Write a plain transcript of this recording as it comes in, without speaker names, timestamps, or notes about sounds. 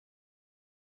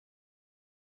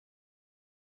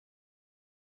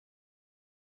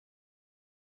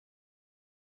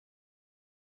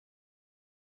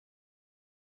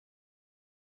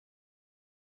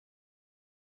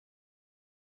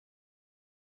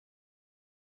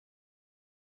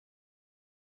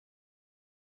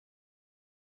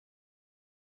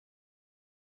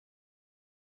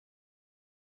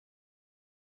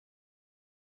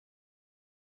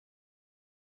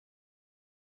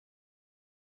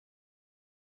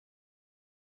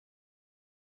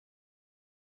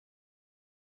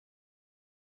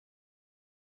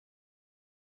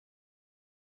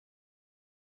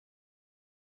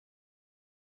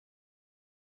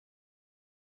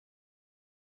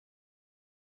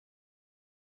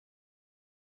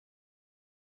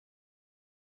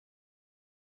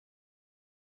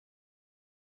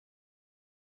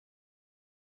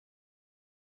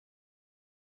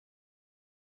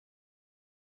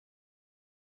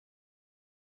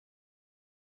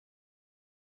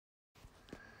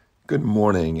Good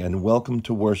morning and welcome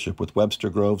to worship with Webster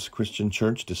Groves Christian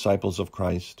Church, Disciples of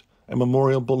Christ, and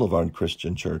Memorial Boulevard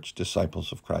Christian Church,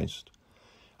 Disciples of Christ.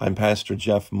 I'm Pastor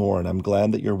Jeff Moore, and I'm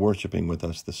glad that you're worshiping with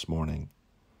us this morning.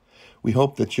 We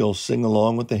hope that you'll sing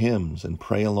along with the hymns and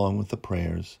pray along with the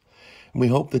prayers. And we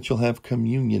hope that you'll have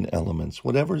communion elements,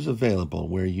 whatever is available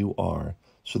where you are,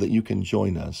 so that you can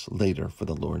join us later for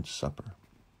the Lord's Supper.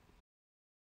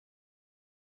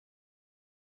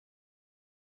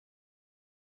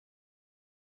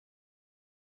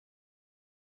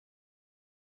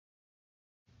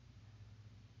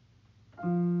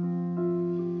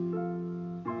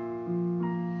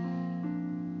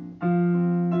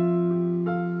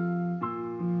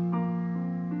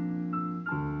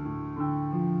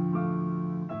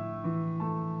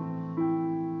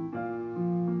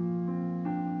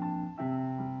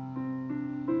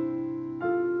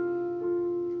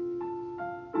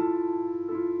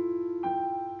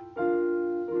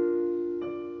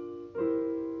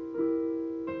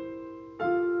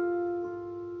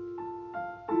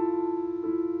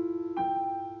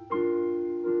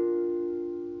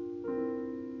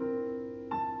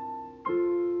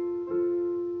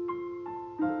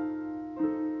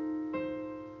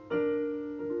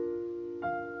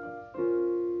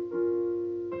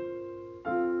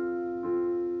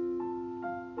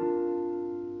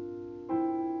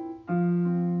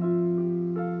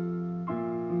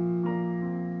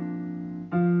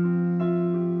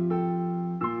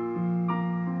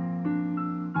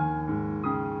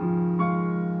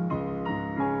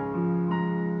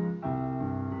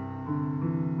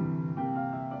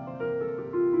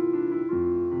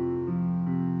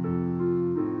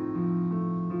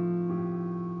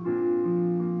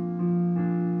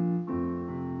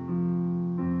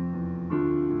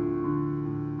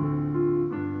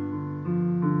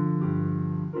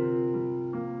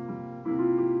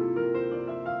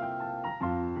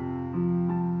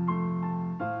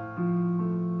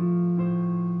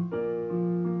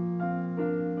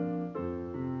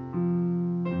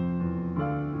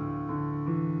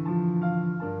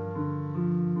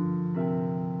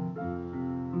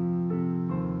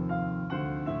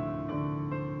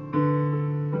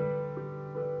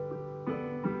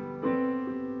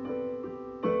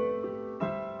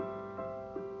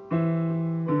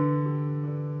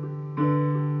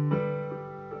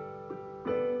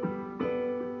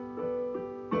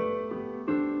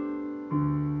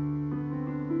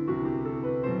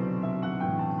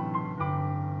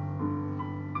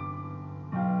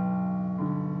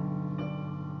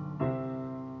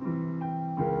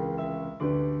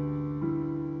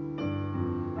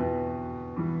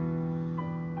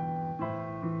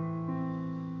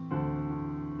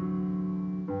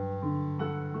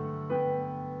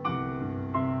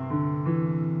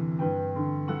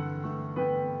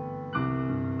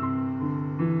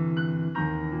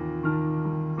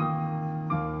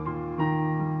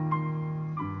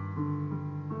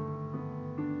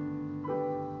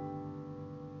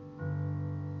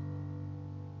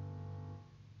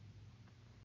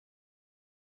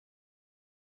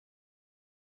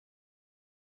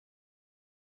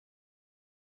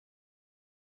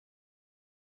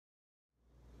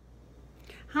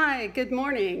 Hi, good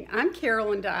morning. I'm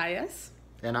Carolyn Dias.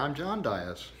 And I'm John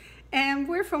Dias. And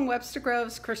we're from Webster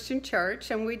Groves Christian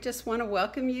Church, and we just want to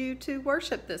welcome you to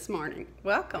worship this morning.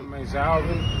 Welcome. My name is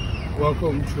Alvin.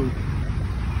 Welcome to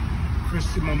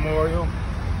Christian Memorial.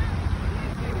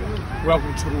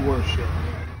 Welcome to the worship.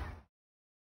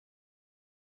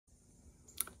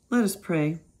 Let us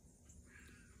pray.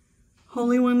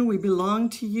 Holy One, we belong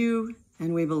to you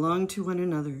and we belong to one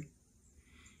another.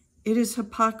 It is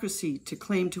hypocrisy to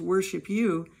claim to worship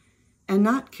you and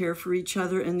not care for each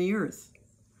other and the earth.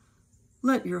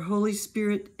 Let your Holy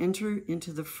Spirit enter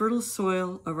into the fertile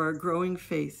soil of our growing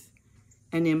faith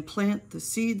and implant the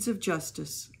seeds of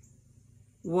justice.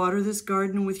 Water this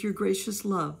garden with your gracious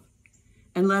love,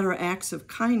 and let our acts of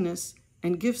kindness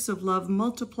and gifts of love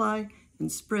multiply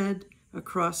and spread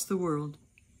across the world.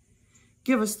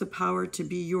 Give us the power to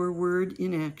be your word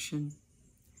in action.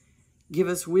 Give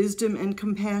us wisdom and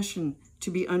compassion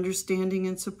to be understanding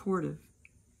and supportive.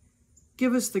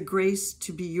 Give us the grace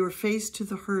to be your face to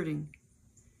the hurting,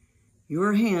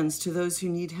 your hands to those who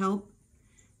need help,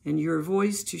 and your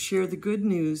voice to share the good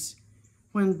news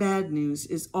when bad news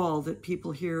is all that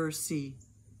people hear or see.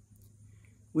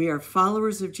 We are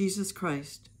followers of Jesus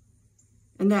Christ,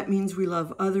 and that means we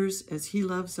love others as he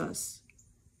loves us.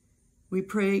 We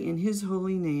pray in his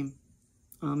holy name.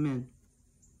 Amen.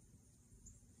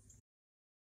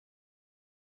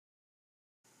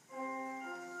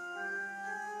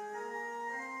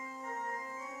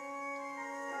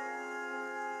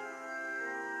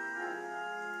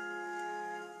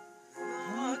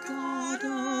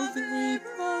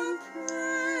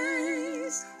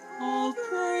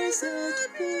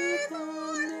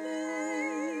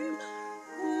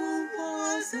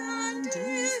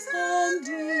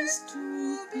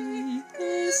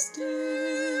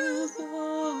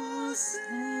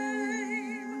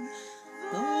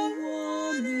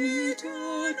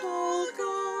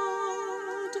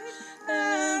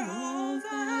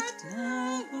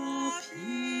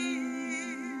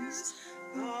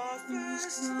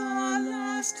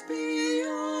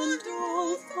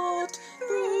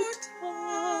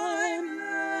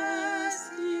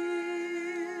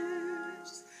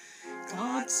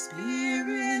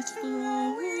 Spirit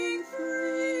flowing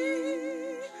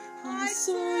free, high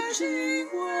surging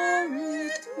where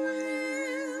it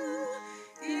will,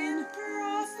 in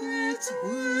prophets'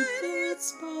 word that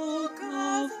spoke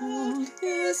of old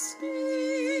is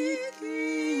speaking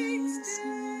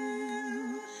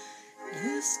still.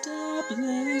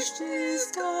 Established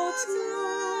is God's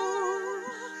law,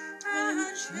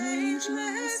 and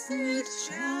changeless it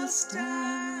shall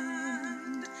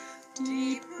stand,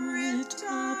 deep writ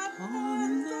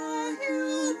upon the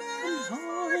human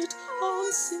heart,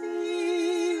 on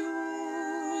sea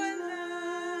or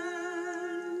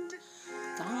land.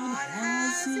 God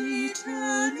has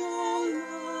eternal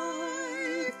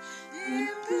life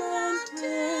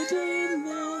implanted in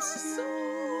the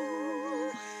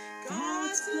soul.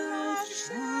 God's love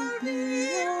shall be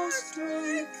our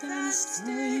strength and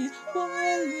stay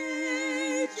while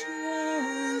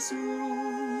ages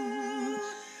roll.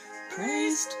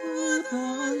 Praise to the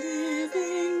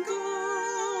living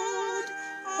God,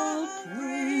 all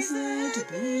praised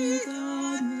be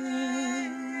the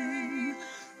name,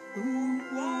 who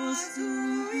was,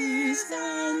 who is,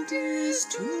 and is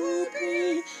to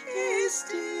be, is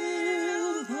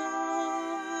still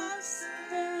the same.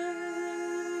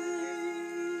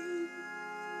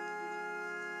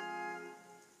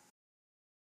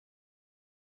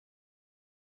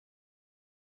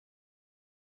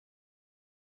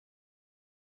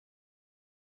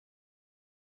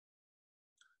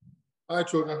 Hi,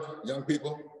 children, young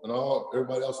people, and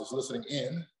everybody else is listening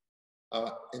in.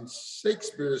 In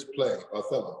Shakespeare's play,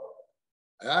 Othello,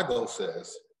 Iago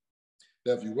says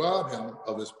that if you rob him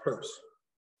of his purse,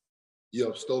 you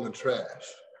have stolen trash.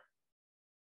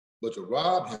 But to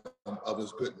rob him of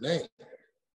his good name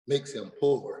makes him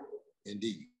poor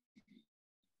indeed.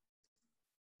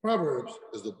 Proverbs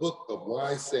is the book of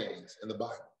wise sayings in the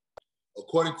Bible.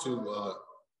 According to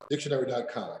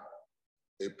dictionary.com,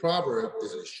 a proverb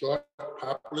is a short,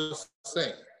 popular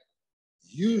saying,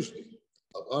 usually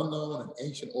of unknown and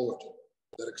ancient origin,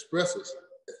 that expresses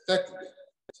effectively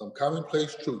some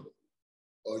commonplace truth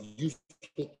or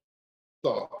useful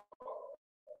thought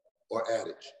or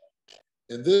adage.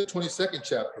 In this 22nd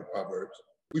chapter of Proverbs,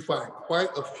 we find quite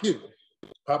a few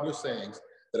popular sayings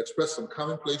that express some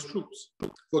commonplace truths.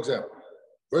 For example,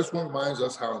 verse 1 reminds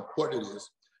us how important it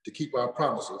is to keep our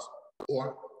promises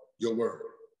or your word.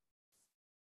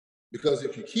 Because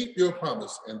if you keep your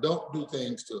promise and don't do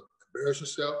things to embarrass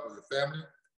yourself or your family,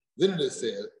 then it is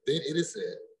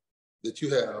said that you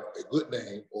have a good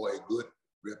name or a good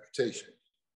reputation.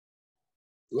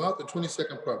 Throughout the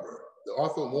 22nd proverb, the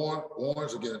author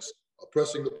warns against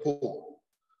oppressing the poor.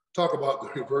 Talk about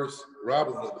the reverse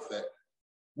robbery of the fact.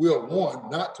 We are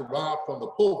warned not to rob from the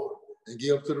poor and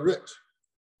give to the rich.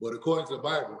 But according to the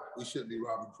Bible, we shouldn't be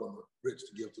robbing from the rich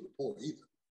to give to the poor either.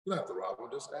 You don't have to rob them,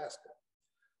 just ask them.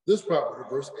 This proverb,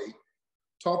 verse 8,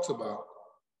 talks about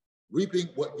reaping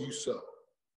what you sow.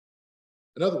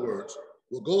 In other words,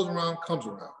 what goes around comes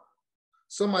around.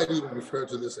 Some might even refer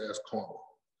to this as karma,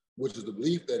 which is the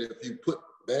belief that if you put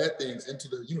bad things into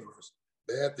the universe,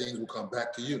 bad things will come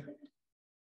back to you.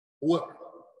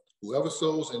 Whoever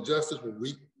sows injustice will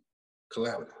reap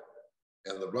calamity,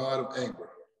 and the rod of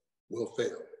anger will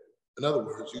fail. In other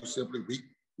words, you simply reap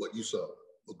what you sow.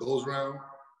 What goes around,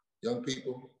 young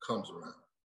people, comes around.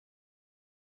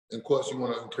 And of course, you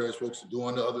want to encourage folks to do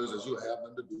unto others as you have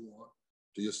them to do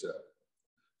unto yourself.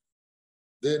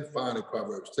 Then finally,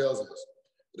 Proverbs tells us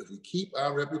that if we keep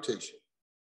our reputation,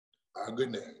 our good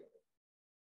name,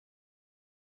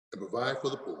 and provide for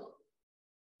the poor,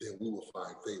 then we will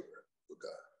find favor with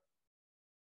God.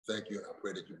 Thank you, and I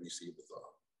pray that you receive the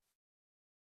thought.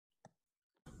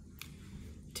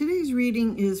 Today's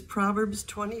reading is Proverbs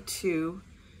 22,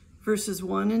 verses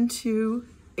 1 and 2,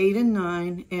 8 and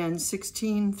 9, and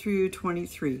 16 through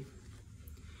 23.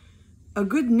 A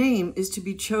good name is to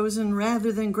be chosen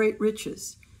rather than great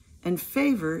riches, and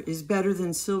favor is better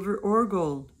than silver or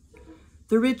gold.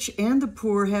 The rich and the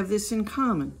poor have this in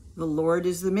common. The Lord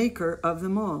is the maker of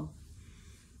them all.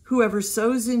 Whoever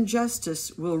sows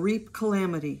injustice will reap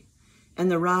calamity,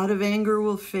 and the rod of anger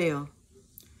will fail.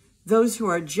 Those who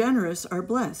are generous are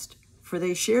blessed, for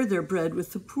they share their bread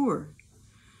with the poor.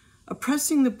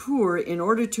 Oppressing the poor in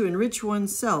order to enrich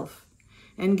oneself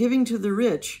and giving to the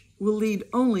rich will lead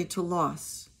only to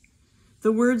loss.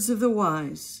 The words of the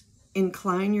wise: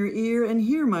 incline your ear and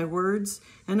hear my words,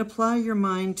 and apply your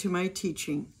mind to my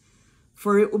teaching.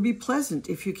 For it will be pleasant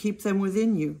if you keep them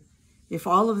within you, if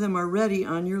all of them are ready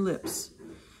on your lips.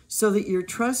 So that your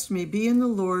trust may be in the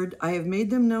Lord, I have made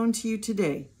them known to you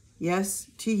today.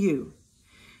 Yes, to you.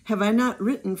 Have I not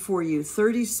written for you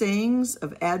 30 sayings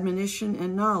of admonition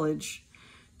and knowledge,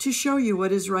 to show you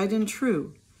what is right and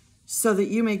true, so that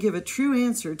you may give a true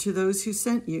answer to those who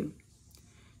sent you.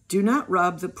 Do not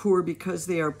rob the poor because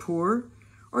they are poor,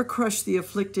 or crush the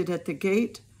afflicted at the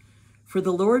gate, for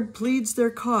the Lord pleads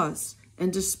their cause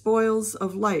and despoils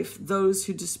of life those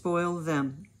who despoil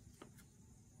them.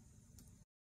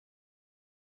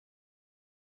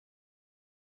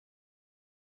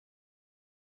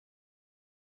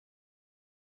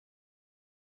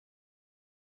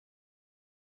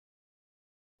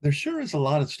 There sure is a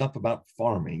lot of stuff about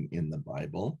farming in the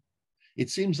Bible. It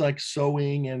seems like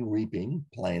sowing and reaping,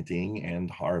 planting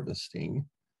and harvesting,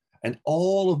 and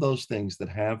all of those things that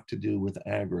have to do with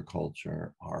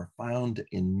agriculture are found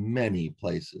in many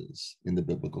places in the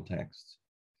biblical texts.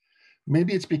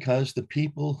 Maybe it's because the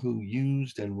people who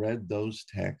used and read those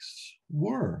texts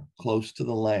were close to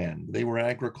the land. They were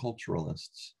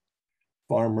agriculturalists,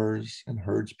 farmers and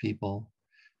herdspeople,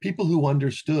 people who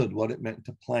understood what it meant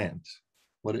to plant,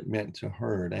 what it meant to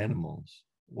herd animals,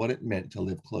 what it meant to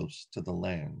live close to the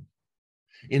land.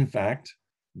 In fact,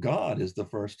 God is the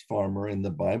first farmer in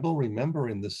the Bible. Remember,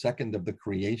 in the second of the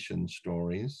creation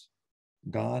stories,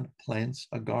 God plants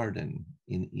a garden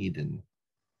in Eden.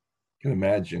 You can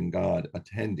imagine God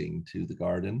attending to the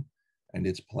garden and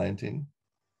its planting.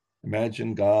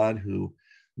 Imagine God who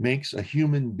makes a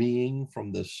human being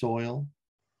from the soil,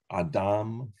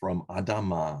 Adam from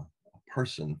Adamah, a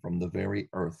person from the very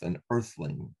earth, an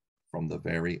earthling from the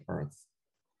very earth.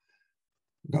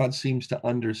 God seems to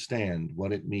understand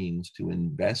what it means to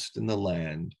invest in the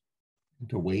land and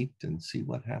to wait and see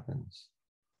what happens.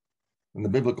 In the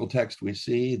biblical text, we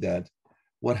see that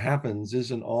what happens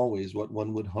isn't always what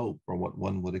one would hope or what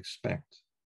one would expect.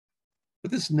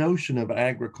 But this notion of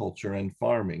agriculture and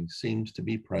farming seems to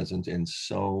be present in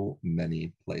so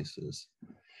many places.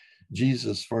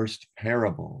 Jesus' first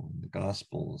parable in the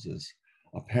Gospels is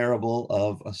a parable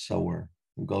of a sower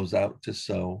who goes out to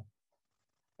sow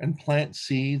and plants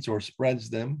seeds or spreads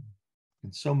them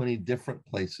in so many different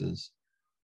places,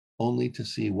 only to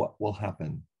see what will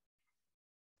happen.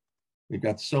 We've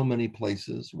got so many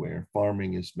places where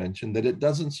farming is mentioned that it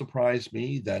doesn't surprise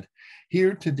me that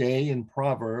here today in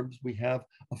Proverbs, we have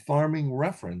a farming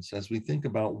reference as we think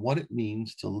about what it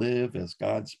means to live as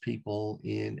God's people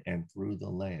in and through the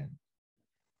land.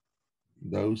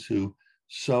 Those who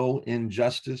sow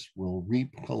injustice will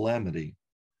reap calamity.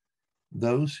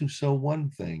 Those who sow one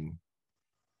thing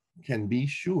can be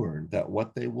sure that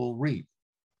what they will reap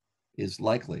is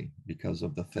likely because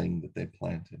of the thing that they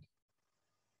planted.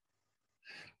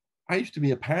 I used to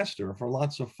be a pastor for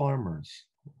lots of farmers.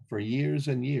 For years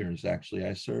and years, actually,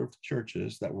 I served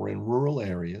churches that were in rural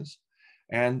areas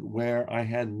and where I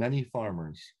had many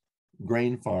farmers,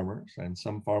 grain farmers, and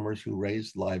some farmers who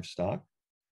raised livestock.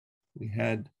 We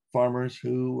had farmers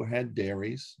who had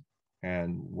dairies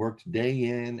and worked day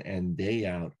in and day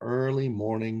out, early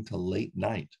morning to late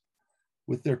night,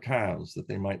 with their cows that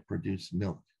they might produce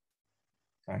milk.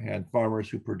 I had farmers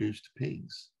who produced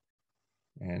pigs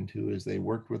and who, as they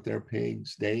worked with their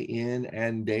pigs day in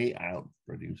and day out,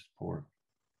 produced pork.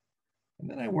 And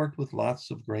then I worked with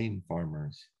lots of grain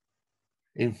farmers.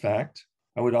 In fact,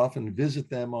 I would often visit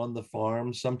them on the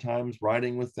farm, sometimes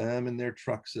riding with them in their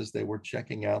trucks as they were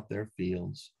checking out their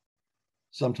fields,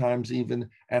 sometimes even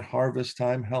at harvest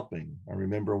time helping. I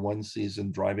remember one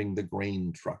season driving the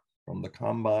grain truck from the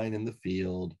combine in the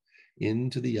field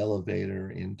into the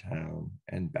elevator in town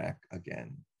and back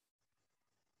again.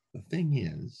 The thing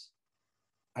is,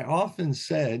 I often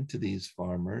said to these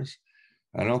farmers,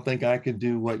 I don't think I could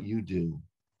do what you do.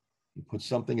 You put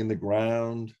something in the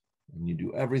ground and you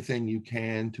do everything you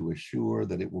can to assure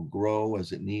that it will grow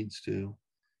as it needs to,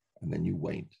 and then you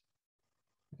wait.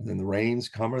 And then the rains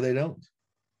come or they don't.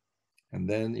 And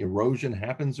then erosion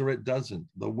happens or it doesn't.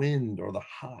 The wind or the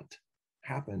hot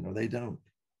happen or they don't.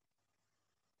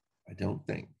 I don't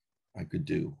think I could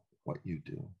do what you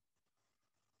do.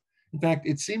 In fact,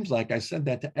 it seems like I said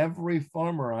that to every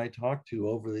farmer I talked to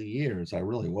over the years. I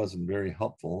really wasn't very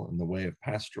helpful in the way of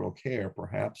pastoral care,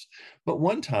 perhaps. But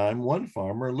one time, one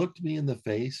farmer looked me in the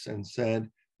face and said,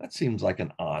 "That seems like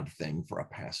an odd thing for a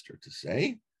pastor to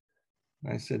say."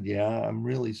 And I said, "Yeah, I'm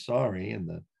really sorry." And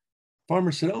the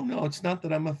farmer said, "Oh, no, it's not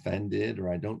that I'm offended or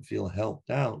I don't feel helped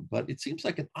out, but it seems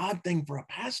like an odd thing for a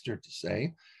pastor to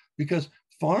say, because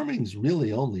farming's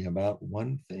really only about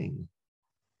one thing: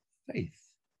 faith."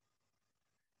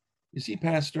 You see,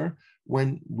 Pastor,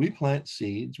 when we plant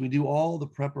seeds, we do all the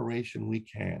preparation we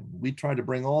can. We try to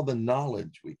bring all the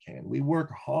knowledge we can. We work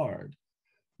hard.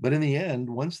 But in the end,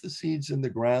 once the seed's in the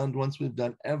ground, once we've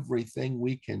done everything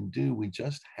we can do, we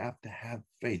just have to have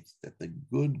faith that the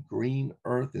good green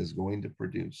earth is going to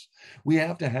produce. We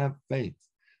have to have faith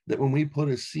that when we put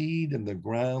a seed in the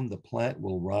ground, the plant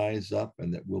will rise up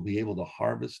and that we'll be able to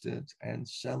harvest it and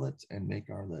sell it and make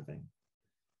our living.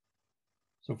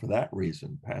 So for that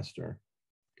reason, Pastor,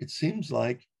 it seems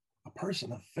like a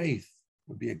person of faith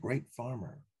would be a great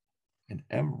farmer, and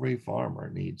every farmer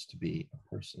needs to be a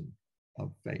person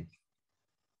of faith.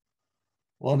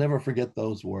 Well, I'll never forget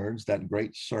those words, that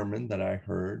great sermon that I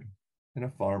heard in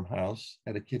a farmhouse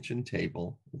at a kitchen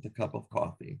table with a cup of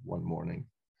coffee one morning.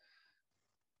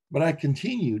 But I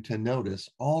continue to notice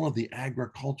all of the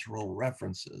agricultural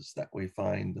references that we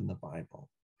find in the Bible.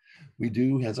 We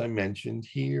do, as I mentioned,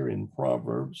 here in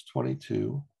Proverbs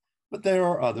 22, but there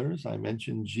are others. I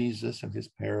mentioned Jesus and his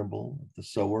parable of the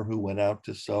sower who went out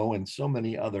to sow, and so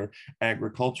many other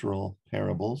agricultural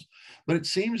parables. But it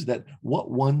seems that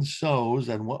what one sows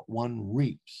and what one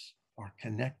reaps are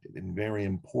connected in very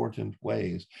important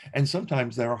ways. And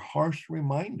sometimes there are harsh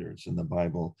reminders in the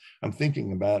Bible. I'm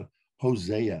thinking about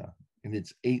Hosea in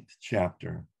its 8th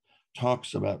chapter,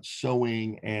 talks about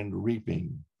sowing and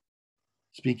reaping.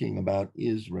 Speaking about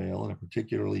Israel in a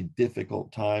particularly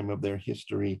difficult time of their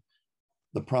history,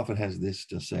 the prophet has this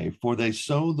to say, "For they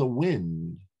sow the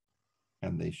wind,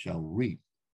 and they shall reap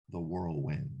the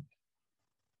whirlwind."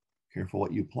 Careful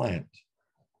what you plant,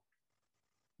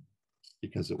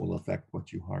 because it will affect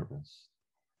what you harvest.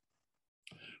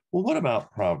 Well, what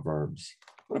about Proverbs?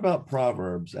 What about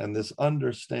Proverbs and this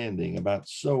understanding about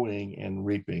sowing and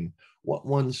reaping? What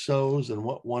one sows and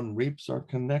what one reaps are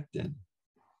connected.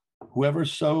 Whoever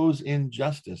sows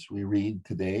injustice, we read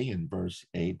today in verse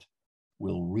 8,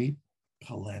 will reap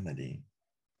calamity.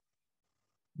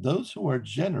 Those who are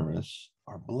generous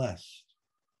are blessed,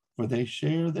 for they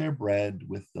share their bread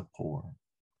with the poor.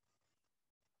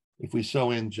 If we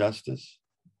sow injustice,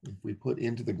 if we put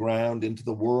into the ground, into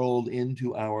the world,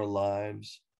 into our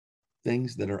lives,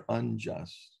 things that are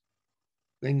unjust,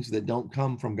 things that don't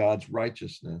come from God's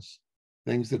righteousness,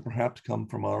 things that perhaps come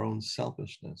from our own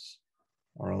selfishness,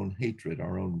 our own hatred,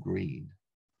 our own greed,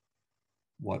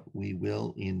 what we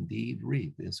will indeed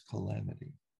reap is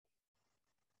calamity.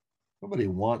 Nobody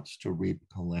wants to reap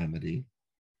calamity.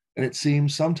 And it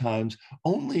seems sometimes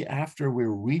only after we're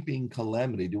reaping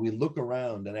calamity do we look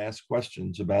around and ask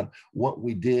questions about what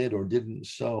we did or didn't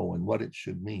sow and what it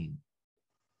should mean.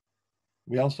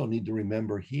 We also need to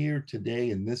remember here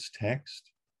today in this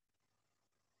text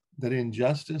that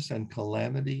injustice and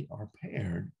calamity are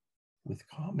paired with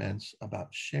comments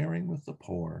about sharing with the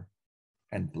poor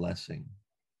and blessing.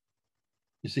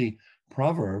 You see,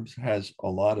 Proverbs has a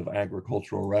lot of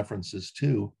agricultural references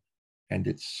too, and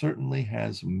it certainly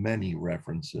has many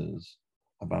references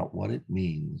about what it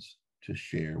means to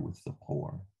share with the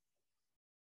poor.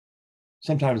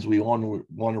 Sometimes we want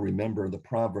to remember the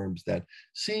Proverbs that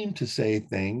seem to say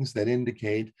things that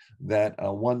indicate that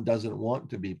one doesn't want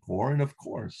to be poor. And of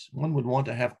course, one would want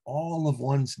to have all of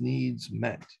one's needs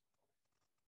met.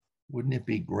 Wouldn't it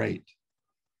be great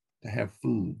to have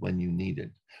food when you need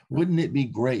it? Wouldn't it be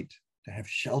great to have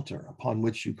shelter upon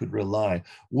which you could rely?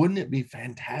 Wouldn't it be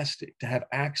fantastic to have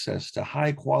access to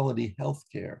high quality health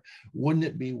care? Wouldn't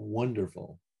it be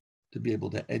wonderful to be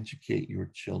able to educate your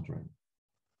children?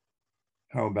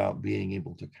 How about being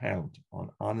able to count on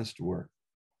honest work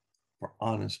for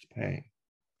honest pay,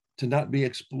 to not be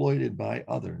exploited by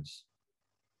others?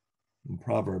 And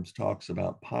Proverbs talks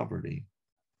about poverty.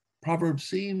 Proverbs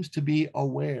seems to be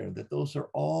aware that those are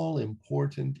all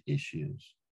important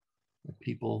issues, that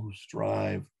people who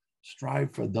strive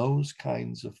for those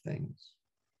kinds of things.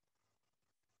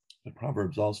 But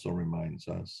Proverbs also reminds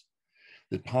us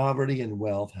that poverty and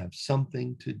wealth have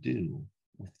something to do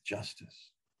with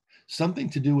justice, something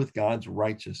to do with God's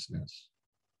righteousness,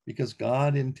 because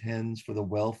God intends for the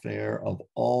welfare of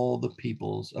all the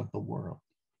peoples of the world.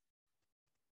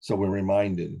 So we're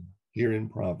reminded here in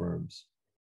Proverbs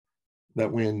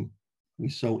that when we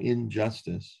sow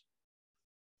injustice,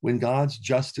 when God's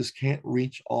justice can't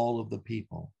reach all of the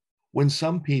people, when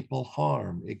some people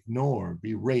harm, ignore,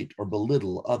 berate, or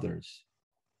belittle others,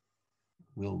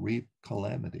 we'll reap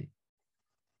calamity.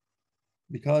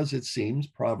 Because it seems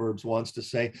Proverbs wants to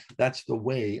say that's the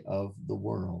way of the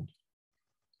world.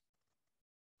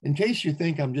 In case you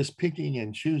think I'm just picking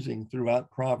and choosing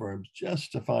throughout Proverbs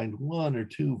just to find one or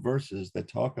two verses that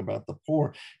talk about the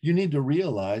poor, you need to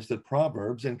realize that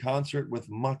Proverbs, in concert with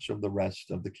much of the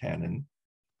rest of the canon,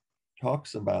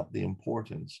 talks about the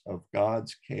importance of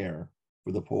God's care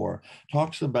for the poor,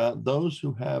 talks about those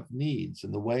who have needs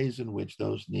and the ways in which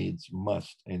those needs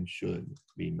must and should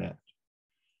be met.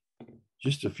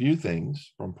 Just a few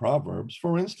things from Proverbs.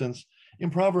 For instance,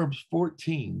 in Proverbs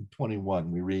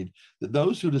 14:21, we read that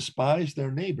those who despise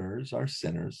their neighbors are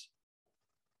sinners.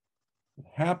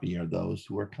 Happy are those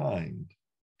who are kind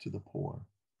to the poor.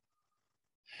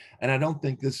 And I don't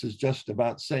think this is just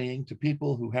about saying to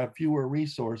people who have fewer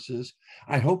resources,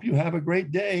 I hope you have a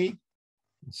great day,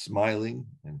 smiling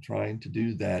and trying to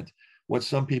do that, what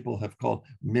some people have called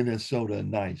Minnesota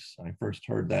nice. I first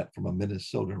heard that from a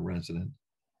Minnesota resident.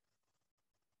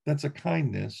 That's a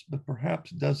kindness, but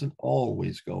perhaps doesn't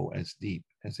always go as deep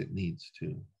as it needs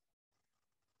to.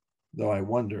 Though I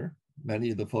wonder,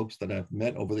 many of the folks that I've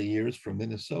met over the years from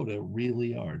Minnesota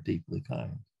really are deeply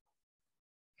kind.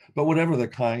 But whatever the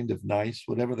kind of nice,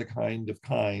 whatever the kind of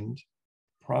kind,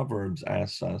 Proverbs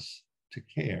asks us to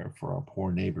care for our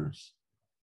poor neighbors.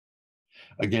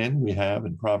 Again, we have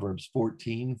in Proverbs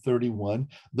 14:31,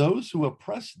 those who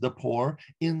oppress the poor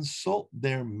insult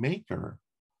their maker,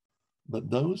 but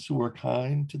those who are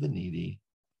kind to the needy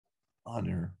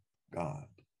honor God.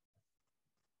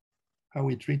 How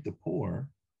we treat the poor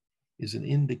is an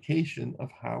indication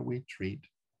of how we treat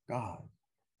God.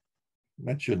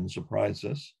 That shouldn't surprise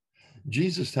us.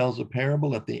 Jesus tells a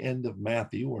parable at the end of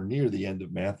Matthew, or near the end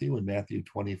of Matthew, in Matthew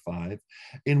 25,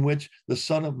 in which the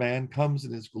Son of Man comes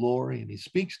in his glory and he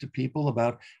speaks to people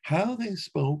about how they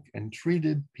spoke and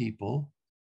treated people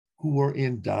who were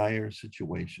in dire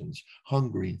situations,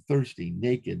 hungry, thirsty,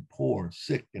 naked, poor,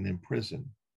 sick, and in prison.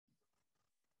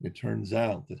 It turns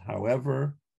out that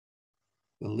however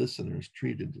the listeners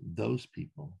treated those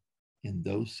people in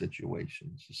those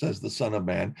situations, says the Son of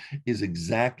Man, is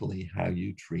exactly how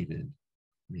you treated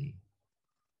me.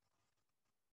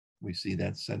 We see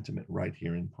that sentiment right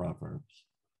here in Proverbs.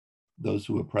 Those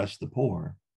who oppress the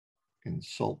poor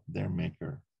insult their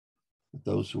maker, but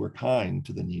those who are kind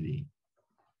to the needy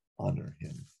honor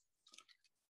him.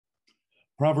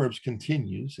 Proverbs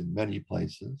continues in many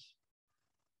places,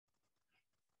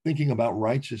 thinking about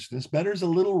righteousness. Better is a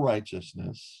little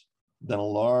righteousness than a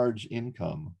large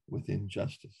income with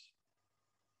injustice.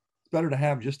 It's better to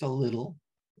have just a little,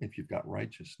 if you've got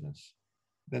righteousness,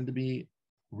 than to be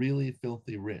really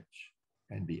filthy rich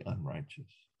and be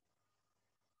unrighteous.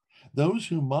 Those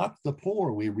who mock the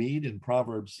poor, we read in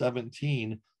Proverbs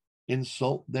 17,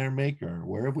 insult their maker.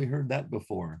 Where have we heard that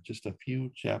before? Just a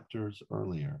few chapters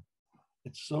earlier.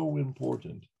 It's so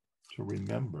important to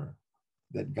remember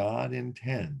that God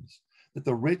intends that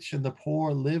the rich and the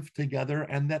poor live together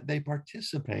and that they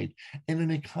participate in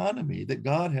an economy that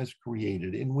God has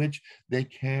created in which they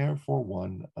care for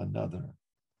one another.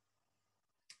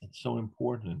 It's so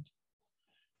important.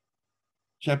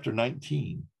 Chapter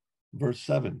 19, verse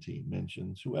 17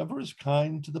 mentions, whoever is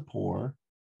kind to the poor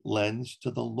lends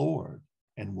to the Lord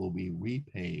and will be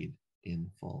repaid in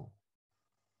full.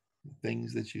 The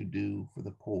things that you do for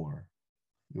the poor,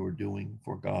 you're doing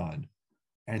for God,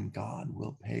 and God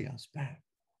will pay us back.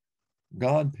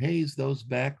 God pays those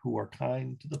back who are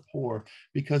kind to the poor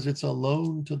because it's a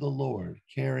loan to the Lord,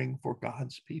 caring for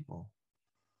God's people.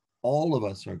 All of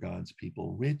us are God's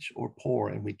people, rich or poor,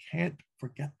 and we can't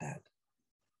forget that.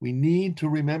 We need to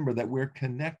remember that we're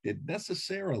connected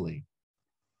necessarily.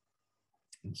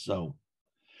 And so,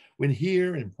 when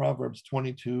here in Proverbs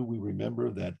 22, we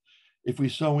remember that if we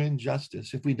sow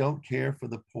injustice, if we don't care for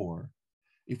the poor,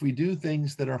 if we do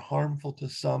things that are harmful to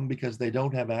some because they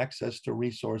don't have access to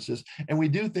resources, and we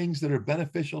do things that are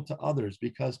beneficial to others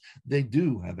because they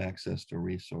do have access to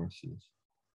resources,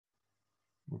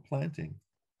 we're planting.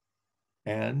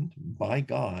 And by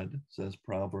God, says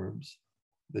Proverbs,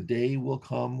 the day will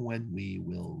come when we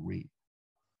will reap.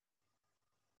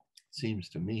 It seems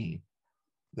to me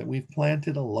that we've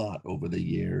planted a lot over the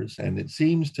years, and it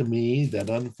seems to me that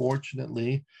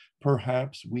unfortunately,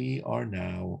 perhaps we are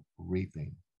now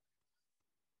reaping.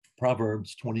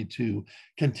 Proverbs 22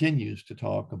 continues to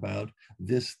talk about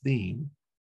this theme.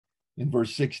 In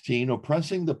verse 16,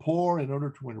 oppressing the poor in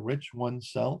order to enrich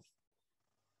oneself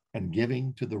and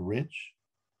giving to the rich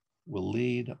will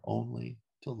lead only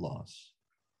to loss.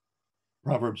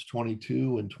 Proverbs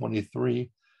 22 and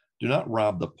 23, do not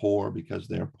rob the poor because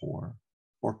they're poor,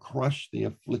 or crush the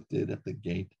afflicted at the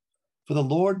gate, for the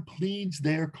Lord pleads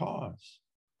their cause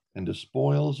and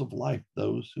despoils of life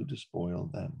those who despoil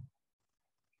them.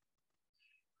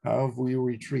 However we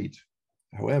retreat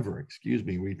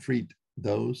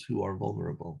those who are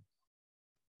vulnerable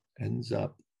ends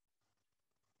up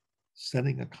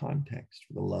setting a context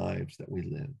for the lives that we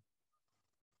live.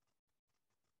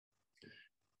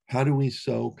 How do we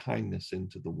sow kindness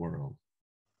into the world?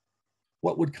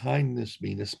 What would kindness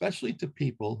mean, especially to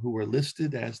people who are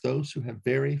listed as those who have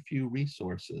very few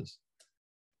resources?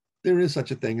 There is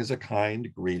such a thing as a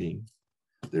kind greeting.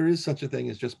 There is such a thing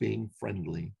as just being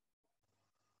friendly.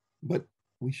 But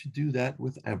we should do that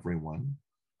with everyone.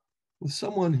 With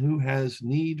someone who has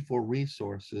need for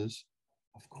resources,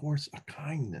 Of course, a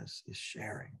kindness is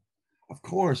sharing. Of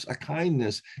course, a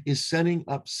kindness is setting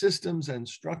up systems and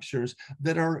structures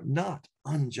that are not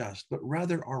unjust, but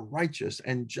rather are righteous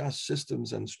and just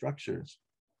systems and structures.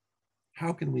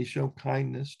 How can we show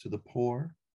kindness to the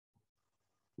poor?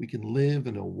 We can live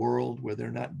in a world where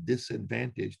they're not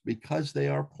disadvantaged because they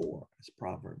are poor, as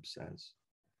Proverbs says.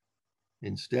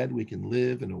 Instead, we can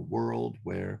live in a world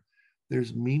where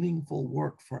there's meaningful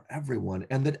work for everyone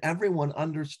and that everyone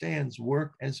understands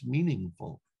work as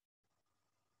meaningful.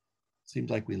 Seems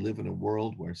like we live in a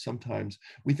world where sometimes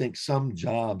we think some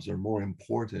jobs are more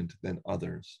important than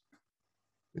others.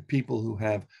 That people who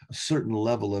have a certain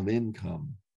level of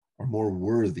income are more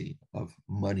worthy of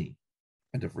money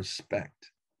and of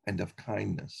respect and of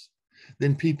kindness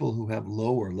than people who have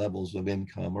lower levels of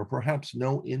income or perhaps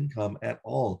no income at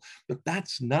all. But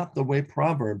that's not the way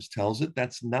Proverbs tells it.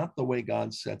 That's not the way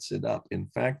God sets it up. In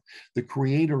fact, the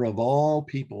creator of all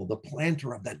people, the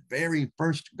planter of that very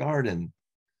first garden,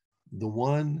 the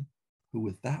one who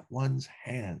with that one's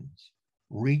hands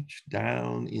reached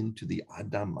down into the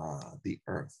Adamah, the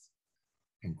earth,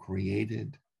 and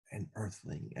created an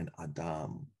earthling, an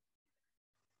Adam,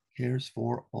 cares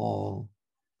for all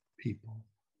people.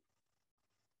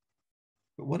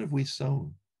 But what have we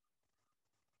sown?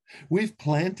 We've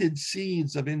planted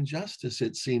seeds of injustice,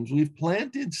 it seems. We've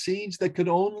planted seeds that could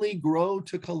only grow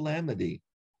to calamity.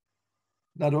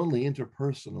 Not only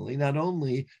interpersonally, not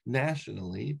only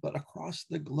nationally, but across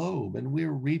the globe. And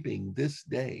we're reaping this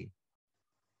day.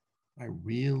 I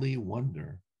really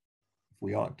wonder if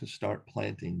we ought to start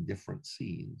planting different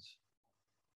seeds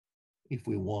if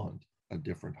we want a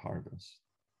different harvest.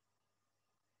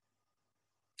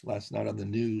 Last night on the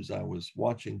news, I was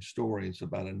watching stories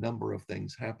about a number of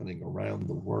things happening around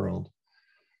the world.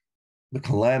 The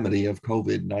calamity of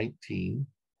COVID-19,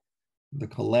 the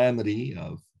calamity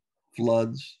of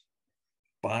floods,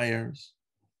 fires,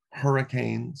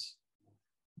 hurricanes,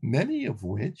 many of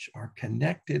which are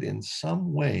connected in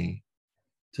some way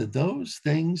to those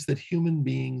things that human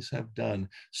beings have done,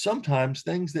 sometimes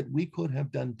things that we could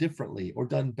have done differently or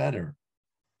done better.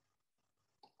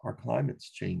 Our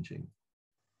climate's changing.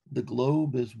 The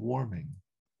globe is warming.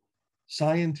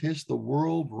 Scientists the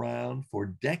world round for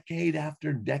decade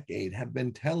after decade have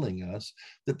been telling us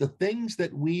that the things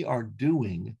that we are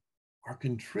doing are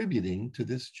contributing to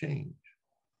this change.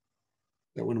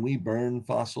 That when we burn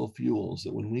fossil fuels,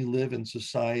 that when we live in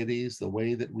societies the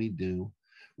way that we do,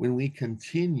 when we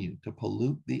continue to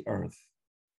pollute the earth,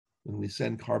 when we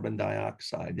send carbon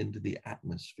dioxide into the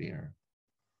atmosphere,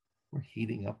 we're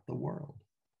heating up the world.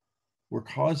 We're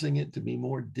causing it to be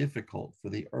more difficult for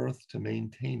the earth to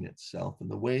maintain itself in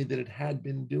the way that it had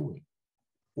been doing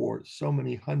for so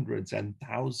many hundreds and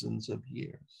thousands of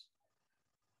years.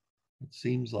 It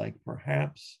seems like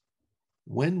perhaps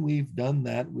when we've done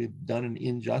that, we've done an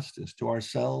injustice to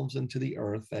ourselves and to the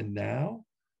earth, and now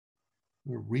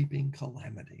we're reaping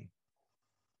calamity.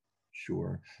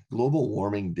 Sure, global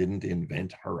warming didn't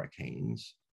invent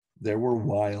hurricanes. There were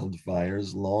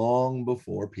wildfires long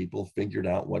before people figured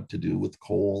out what to do with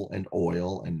coal and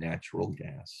oil and natural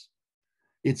gas.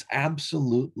 It's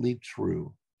absolutely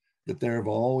true that there have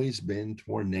always been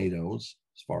tornadoes,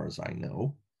 as far as I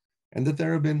know, and that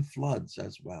there have been floods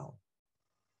as well.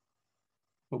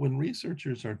 But when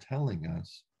researchers are telling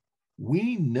us,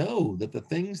 we know that the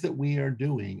things that we are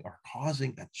doing are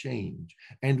causing a change,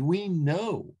 and we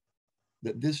know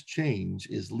that this change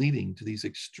is leading to these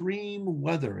extreme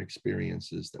weather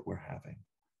experiences that we're having,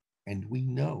 and we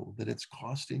know that it's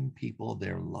costing people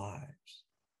their lives.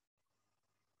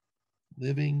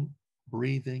 Living,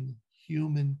 breathing,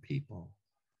 human people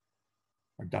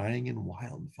are dying in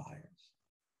wildfires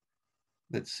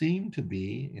that seem to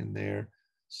be, in their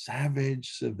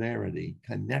savage severity,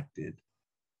 connected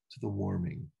to the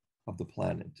warming of the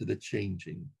planet, to the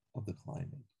changing of the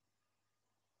climate.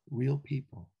 Real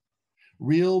people,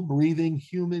 real breathing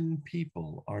human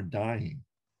people are dying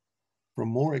from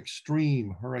more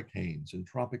extreme hurricanes and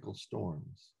tropical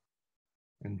storms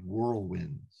and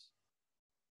whirlwinds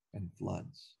and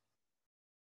floods.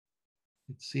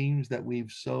 It seems that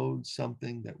we've sowed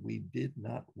something that we did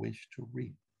not wish to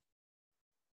reap.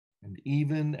 And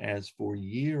even as for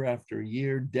year after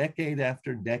year, decade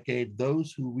after decade,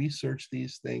 those who research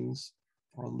these things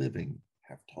for a living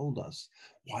have told us,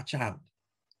 watch out,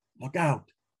 look out,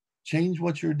 change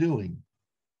what you're doing.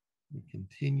 We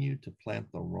continue to plant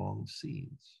the wrong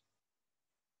seeds.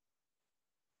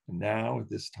 And now at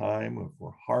this time, if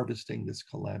we're harvesting this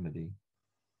calamity,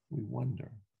 we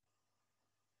wonder,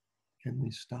 can we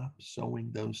stop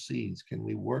sowing those seeds? Can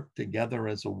we work together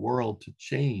as a world to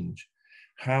change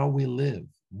how we live,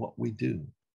 what we do?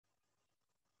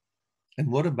 And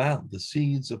what about the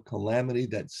seeds of calamity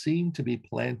that seem to be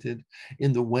planted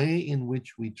in the way in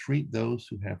which we treat those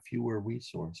who have fewer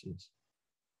resources?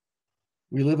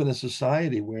 We live in a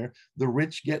society where the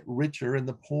rich get richer and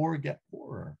the poor get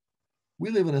poorer. We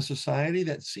live in a society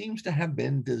that seems to have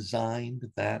been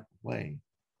designed that way.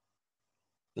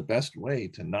 The best way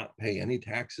to not pay any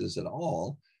taxes at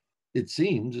all, it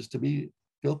seems, is to be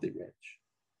filthy rich.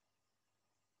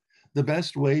 The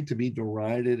best way to be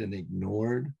derided and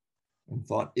ignored and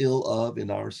thought ill of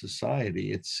in our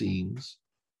society, it seems,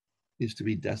 is to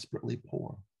be desperately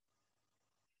poor.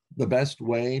 The best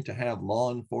way to have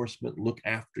law enforcement look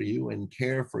after you and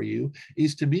care for you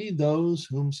is to be those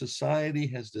whom society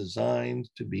has designed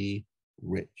to be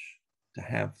rich, to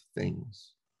have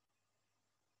things.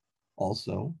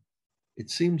 Also, it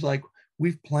seems like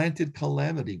we've planted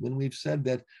calamity when we've said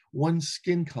that one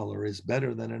skin color is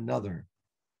better than another,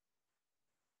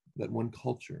 that one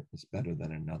culture is better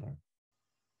than another.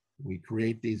 We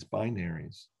create these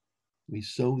binaries, we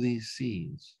sow these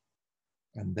seeds,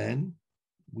 and then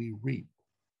we reap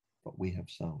what we have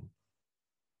sown.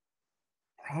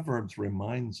 Proverbs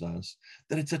reminds us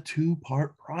that it's a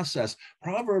two-part process.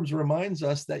 Proverbs reminds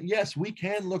us that, yes, we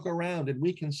can look around and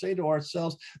we can say to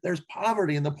ourselves, there's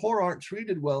poverty and the poor aren't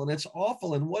treated well and it's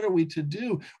awful, and what are we to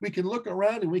do? We can look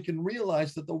around and we can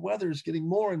realize that the weather is getting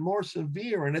more and more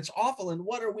severe and it's awful, and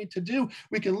what are we to do?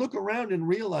 We can look around and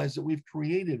realize that we've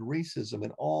created racism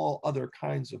and all other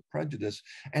kinds of prejudice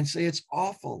and say it's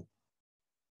awful.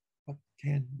 What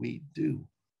can we do?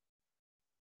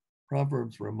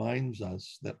 Proverbs reminds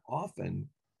us that often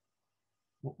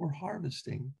what we're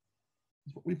harvesting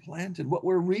is what we planted. What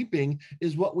we're reaping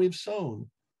is what we've sown.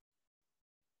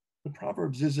 The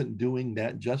Proverbs isn't doing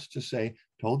that just to say,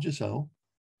 told you so.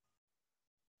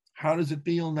 How does it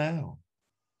feel now?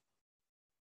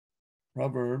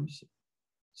 Proverbs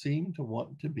seem to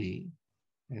want to be,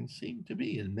 and seem to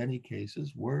be in many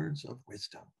cases, words of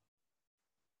wisdom.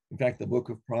 In fact, the book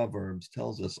of Proverbs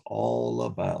tells us all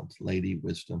about Lady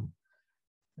Wisdom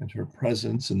and her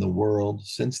presence in the world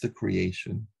since the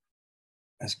creation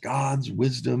as God's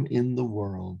wisdom in the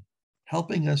world,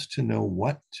 helping us to know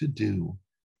what to do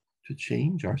to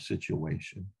change our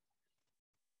situation.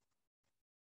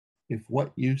 If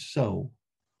what you sow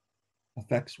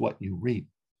affects what you reap,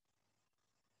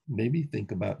 maybe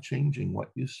think about changing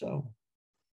what you sow.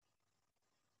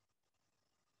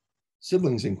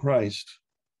 Siblings in Christ,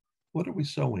 what are we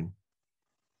sowing?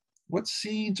 What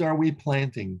seeds are we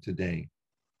planting today?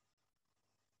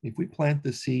 If we plant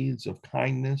the seeds of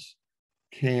kindness,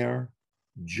 care,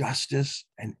 justice,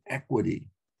 and equity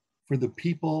for the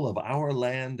people of our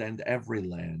land and every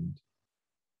land,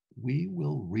 we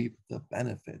will reap the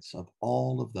benefits of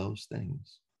all of those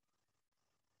things.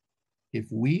 If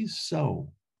we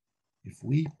sow, if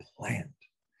we plant,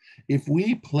 if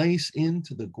we place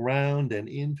into the ground and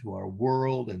into our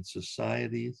world and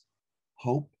societies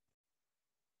hope,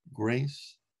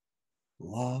 grace,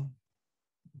 love,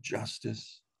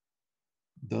 justice,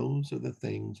 those are the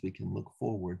things we can look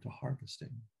forward to harvesting.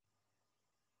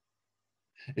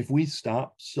 If we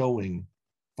stop sowing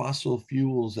fossil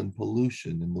fuels and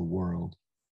pollution in the world,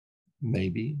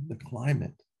 maybe the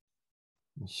climate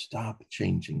will stop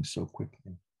changing so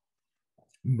quickly.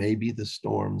 Maybe the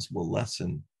storms will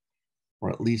lessen, or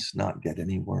at least not get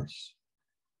any worse.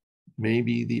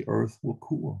 Maybe the earth will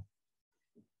cool.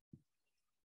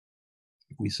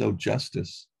 If we sow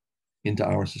justice into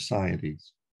our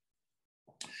societies,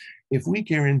 if we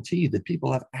guarantee that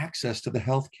people have access to the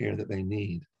health care that they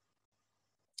need,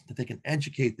 that they can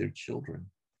educate their children,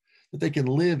 that they can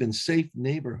live in safe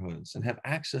neighborhoods and have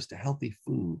access to healthy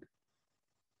food,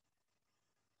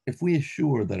 if we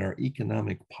assure that our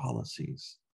economic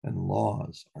policies and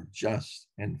laws are just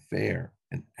and fair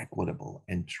and equitable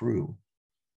and true,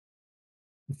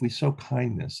 if we sow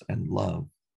kindness and love,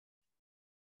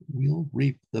 we'll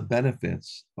reap the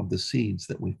benefits of the seeds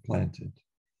that we've planted.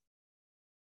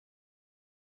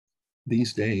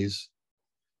 These days,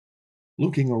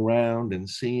 looking around and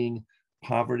seeing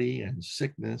poverty and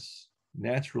sickness,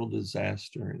 natural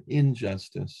disaster and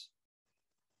injustice,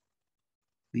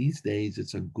 these days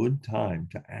it's a good time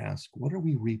to ask, what are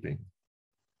we reaping?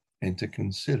 And to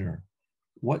consider,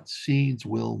 what seeds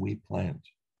will we plant?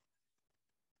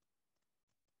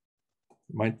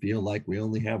 It might feel like we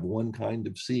only have one kind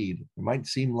of seed. It might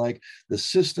seem like the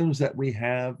systems that we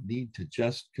have need to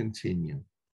just continue.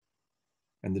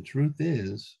 And the truth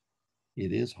is,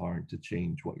 it is hard to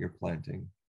change what you're planting.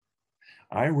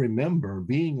 I remember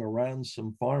being around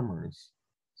some farmers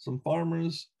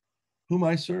whom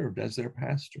I served as their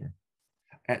pastor,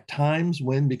 at times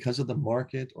when, because of the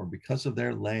market or because of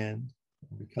their land,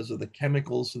 because of the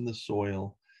chemicals in the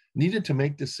soil, needed to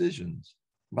make decisions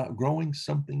about growing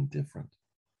something different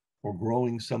or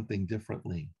growing something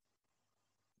differently.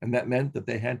 And that meant that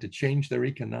they had to change their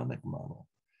economic model.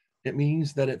 It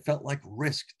means that it felt like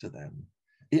risk to them.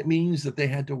 It means that they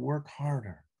had to work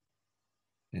harder.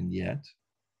 And yet,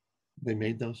 they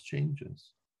made those changes.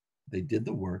 They did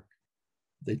the work.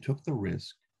 They took the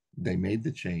risk. They made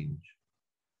the change.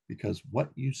 Because what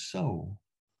you sow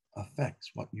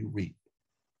affects what you reap.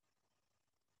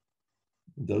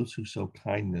 Those who sow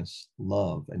kindness,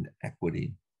 love, and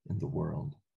equity in the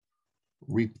world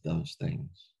reap those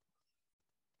things.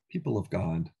 People of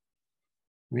God,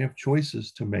 we have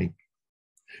choices to make.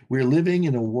 We're living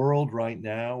in a world right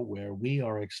now where we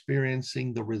are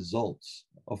experiencing the results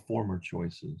of former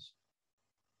choices.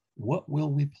 What will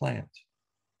we plant?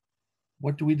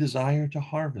 What do we desire to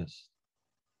harvest?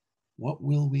 What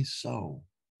will we sow?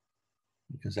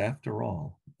 Because after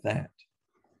all, that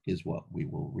is what we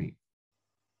will reap.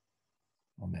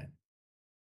 Amen.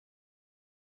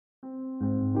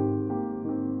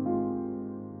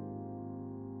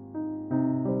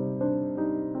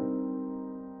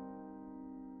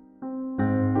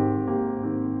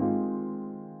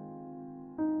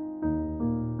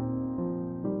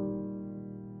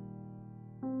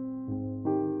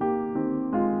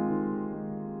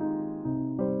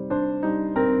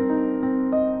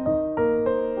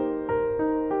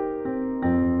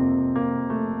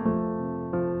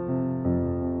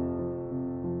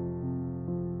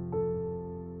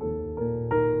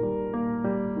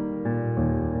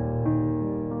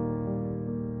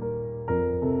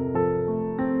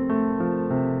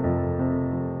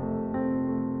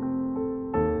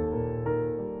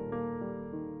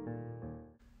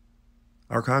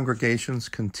 Our congregations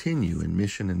continue in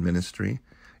mission and ministry.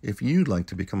 If you'd like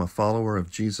to become a follower of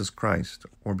Jesus Christ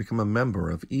or become a member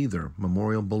of either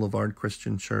Memorial Boulevard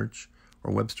Christian Church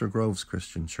or Webster Groves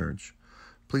Christian Church,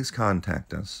 please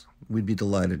contact us. We'd be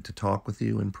delighted to talk with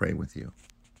you and pray with you.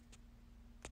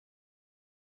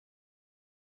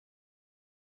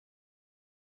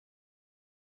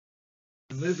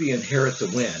 In the movie Inherit the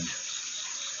Wind,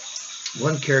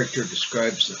 one character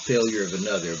describes the failure of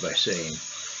another by saying,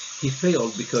 he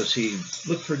failed because he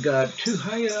looked for God too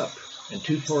high up and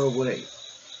too far away.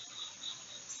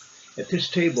 At this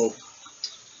table,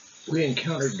 we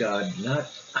encounter God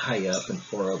not high up and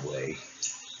far away,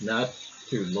 not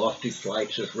through lofty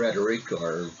flights of rhetoric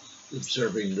or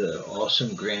observing the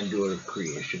awesome grandeur of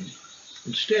creation.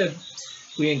 Instead,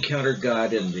 we encounter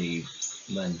God in the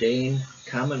mundane,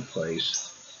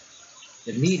 commonplace,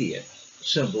 immediate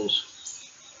symbols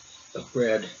of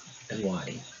bread and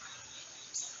wine.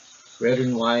 Bread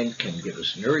and wine can give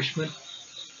us nourishment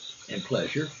and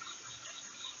pleasure.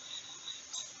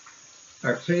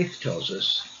 Our faith tells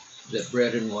us that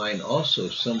bread and wine also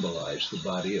symbolize the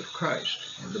body of Christ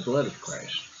and the blood of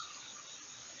Christ.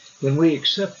 When we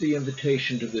accept the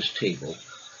invitation to this table,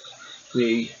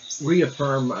 we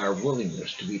reaffirm our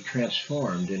willingness to be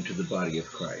transformed into the body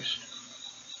of Christ.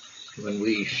 When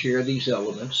we share these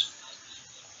elements,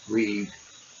 we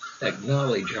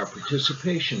acknowledge our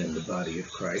participation in the body of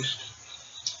Christ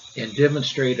and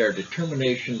demonstrate our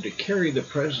determination to carry the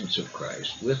presence of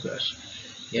Christ with us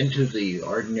into the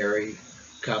ordinary,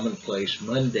 commonplace,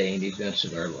 mundane events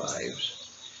of our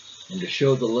lives, and to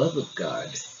show the love of God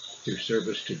through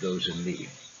service to those in need.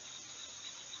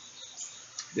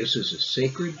 This is a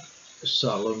sacred, a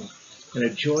solemn, and a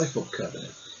joyful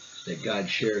covenant that God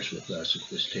shares with us at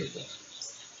this table.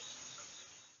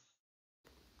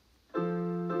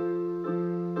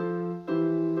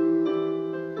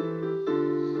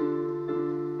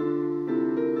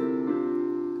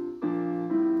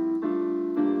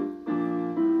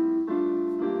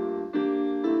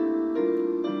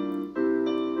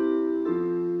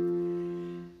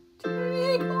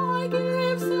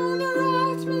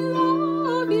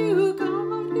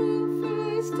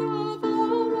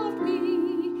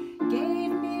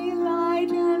 Gave me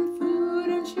light and food.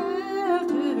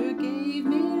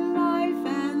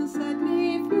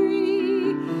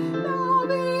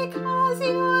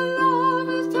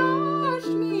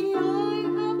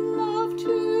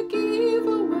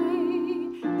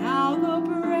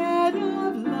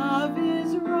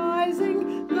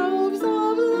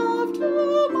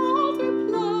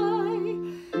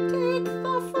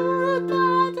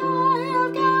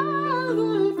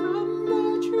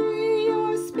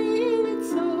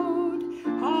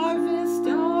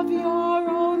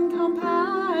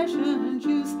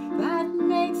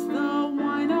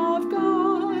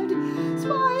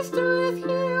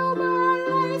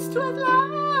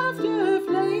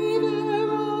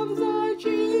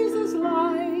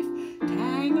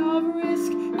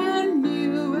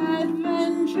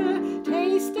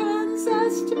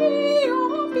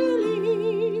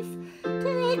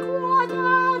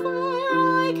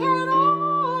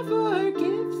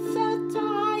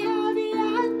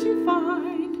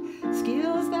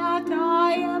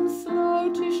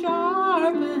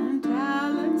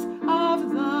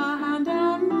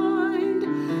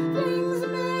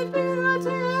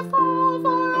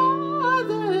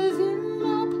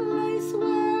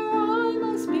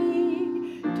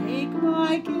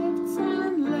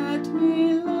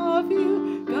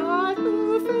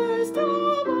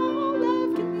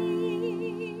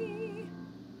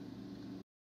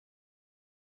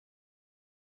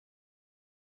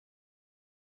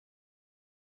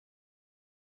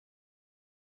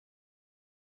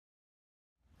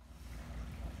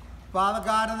 Father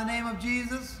God, in the name of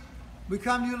Jesus, we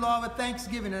come to you, Lord, with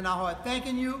thanksgiving in our heart,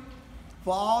 thanking you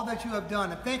for all that you have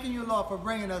done, and thanking you, Lord, for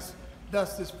bringing us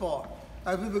thus this far.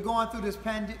 As we were going through this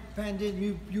pandemic,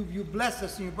 you blessed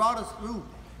us and you brought us through.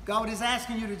 God, we're just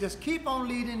asking you to just keep on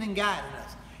leading and guiding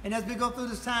us. And as we go through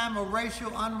this time of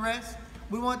racial unrest,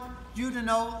 we want you to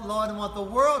know, Lord, and want the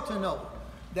world to know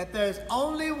that there's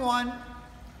only one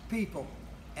people,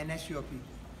 and that's your people.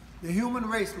 The human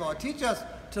race, Lord. Teach us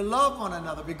to love one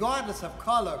another, regardless of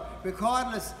color,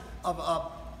 regardless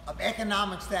of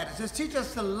economic status. Just teach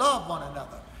us to love one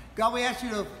another. God, we ask you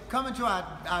to come into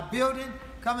our building,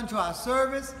 come into our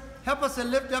service. Help us to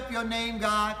lift up your name,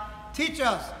 God. Teach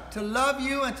us to love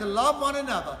you and to love one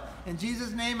another. In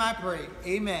Jesus' name I pray.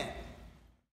 Amen.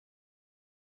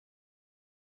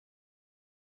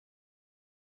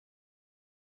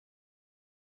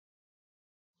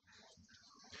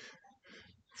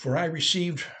 For I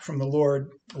received from the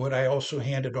Lord what I also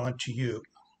handed on to you,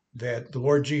 that the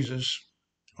Lord Jesus,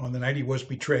 on the night he was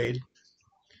betrayed,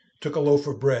 took a loaf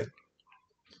of bread,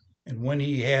 and when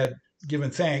he had given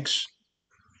thanks,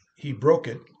 he broke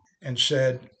it and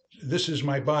said, "This is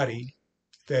my body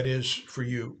that is for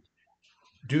you.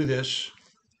 Do this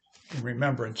in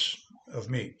remembrance of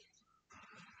me."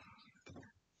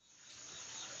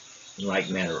 In like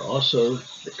manner also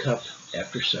the cup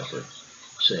after supper,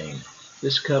 saying,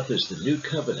 "This cup is the new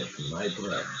covenant in my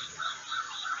blood.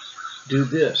 Do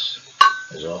this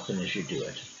as often as you do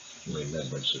it in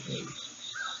remembrance of me.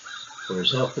 For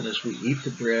as often as we eat the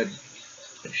bread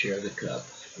and share the cup,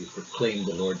 we proclaim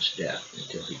the Lord's death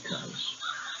until he comes."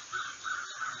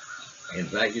 I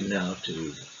invite you now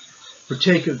to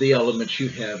partake of the elements you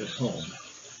have at home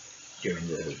during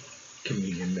the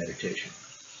communion meditation.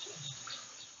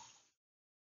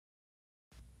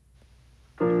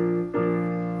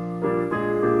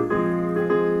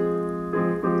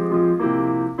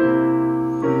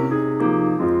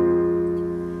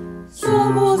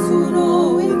 Somos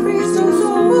uno, en Cristo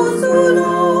somos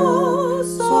uno,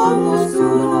 somos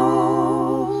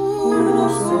uno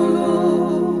solo.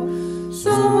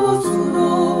 Somos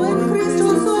uno, en Cristo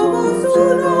somos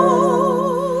uno,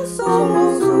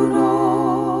 somos uno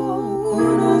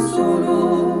solo.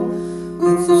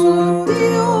 Un solo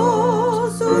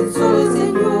Dios, un solo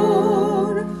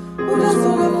Señor, una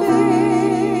sola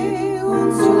fe, un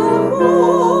solo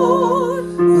amor,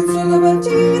 un solo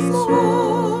bautismo,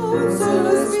 un solo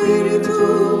Espíritu,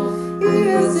 y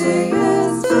ese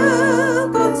es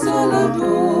el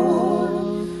Consolador.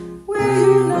 We're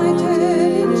united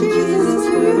in Jesus,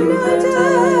 we're united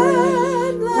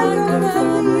like a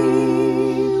family.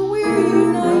 We're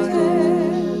united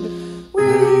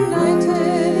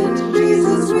in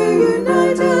Jesus, we're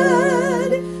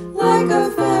united like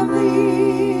a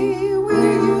family.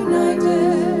 We're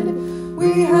united, we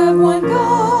have one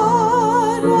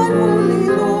God, one holy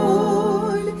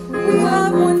Lord. We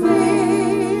have one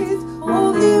faith,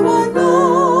 only one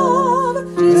love,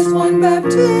 just one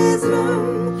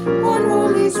baptism, one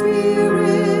Holy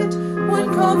Spirit,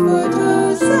 one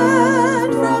Comforter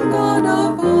sent from God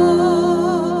above.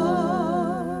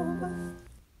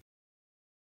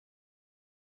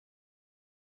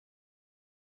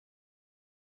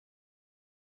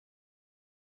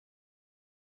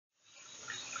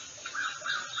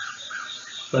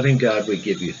 Loving God, we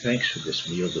give you thanks for this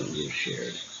meal that we have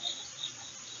shared.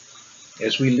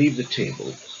 As we leave the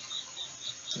table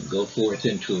and go forth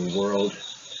into a world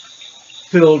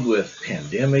filled with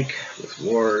pandemic, with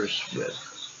wars, with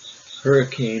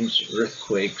hurricanes,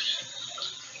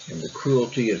 earthquakes, and the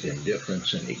cruelty of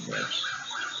indifference and ignorance,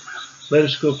 let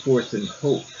us go forth in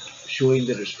hope, showing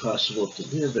that it's possible to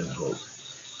live in hope,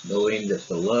 knowing that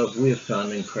the love we have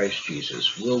found in Christ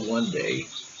Jesus will one day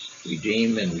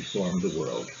redeem and reform the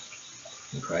world.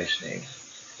 In Christ's name,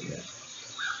 amen.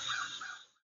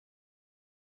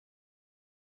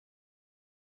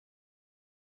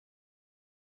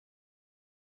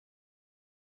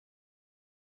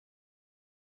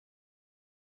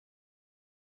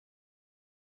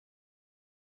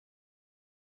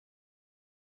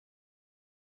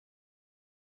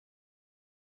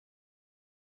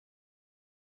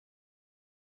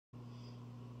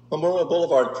 Memorial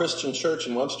Boulevard Christian Church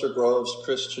and Webster Groves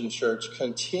Christian Church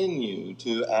continue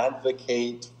to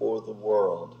advocate for the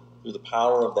world through the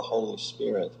power of the Holy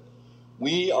Spirit.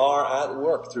 We are at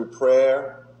work through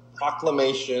prayer,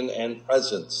 proclamation, and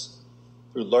presence,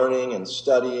 through learning and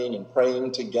studying and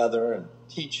praying together and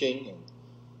teaching, and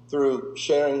through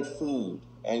sharing food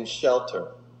and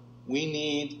shelter. We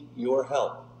need your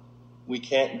help. We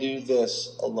can't do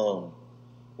this alone.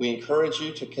 We encourage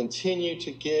you to continue to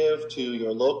give to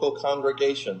your local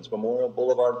congregations, Memorial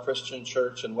Boulevard Christian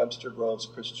Church and Webster Groves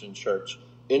Christian Church.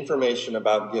 Information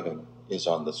about giving is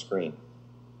on the screen.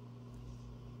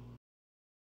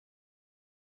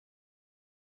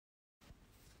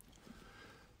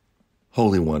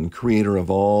 Holy One, Creator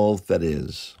of all that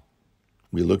is,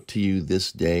 we look to you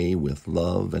this day with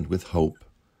love and with hope.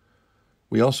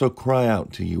 We also cry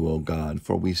out to you, O God,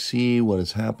 for we see what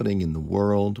is happening in the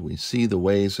world. We see the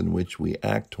ways in which we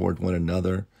act toward one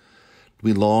another.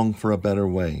 We long for a better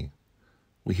way.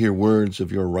 We hear words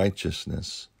of your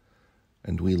righteousness,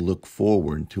 and we look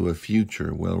forward to a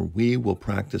future where we will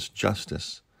practice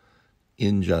justice.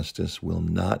 Injustice will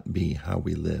not be how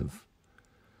we live.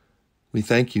 We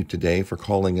thank you today for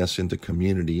calling us into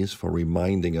communities, for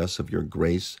reminding us of your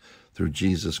grace through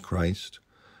Jesus Christ.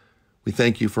 We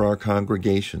thank you for our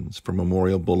congregations, for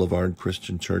Memorial Boulevard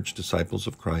Christian Church, Disciples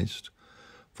of Christ,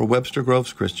 for Webster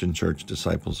Groves Christian Church,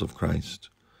 Disciples of Christ.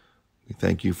 We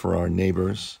thank you for our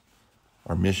neighbors,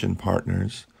 our mission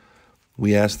partners.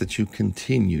 We ask that you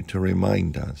continue to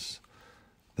remind us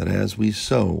that as we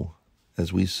sow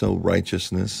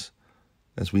righteousness,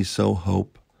 as we sow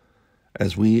hope,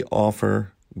 as we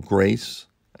offer grace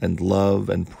and love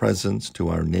and presence to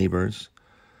our neighbors,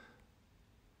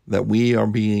 that we are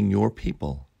being your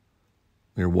people.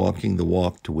 We are walking the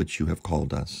walk to which you have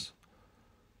called us.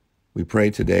 We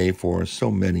pray today for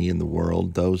so many in the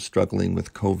world, those struggling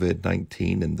with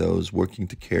COVID-19 and those working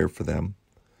to care for them.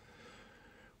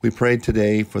 We pray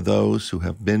today for those who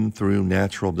have been through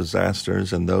natural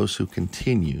disasters and those who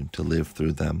continue to live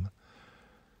through them.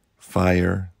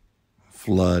 Fire,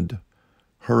 flood,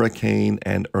 hurricane,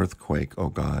 and earthquake, O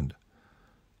God.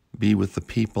 Be with the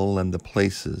people and the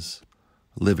places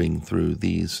living through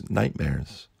these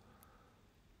nightmares,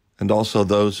 and also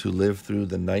those who live through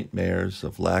the nightmares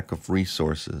of lack of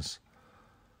resources,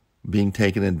 being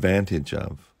taken advantage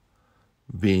of,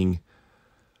 being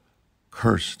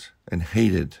cursed and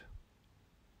hated,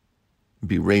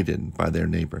 berated by their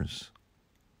neighbors.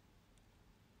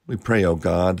 We pray, O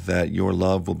God, that your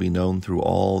love will be known through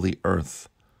all the earth,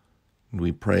 and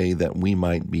we pray that we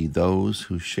might be those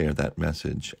who share that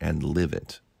message and live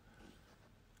it.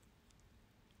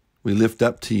 We lift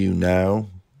up to you now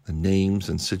the names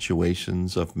and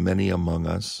situations of many among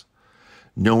us,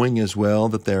 knowing as well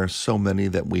that there are so many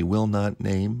that we will not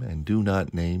name and do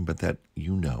not name, but that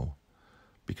you know,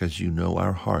 because you know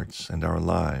our hearts and our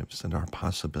lives and our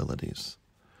possibilities.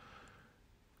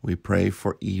 We pray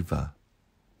for Eva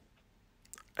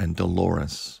and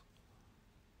Dolores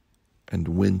and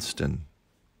Winston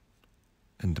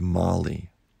and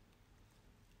Molly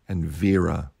and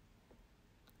Vera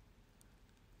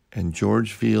and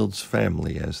George Field's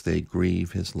family as they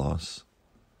grieve his loss.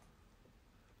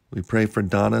 We pray for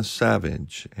Donna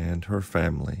Savage and her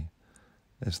family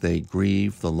as they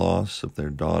grieve the loss of their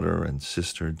daughter and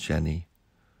sister Jenny.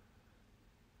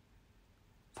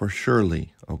 For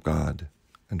Shirley, O God,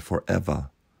 and for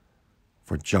Eva,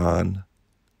 for John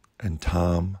and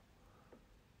Tom,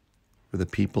 for the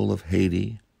people of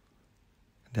Haiti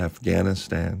and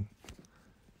Afghanistan,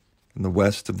 in the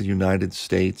west of the United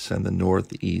States and the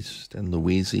Northeast and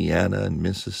Louisiana and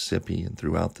Mississippi and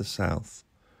throughout the South.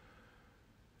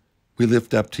 We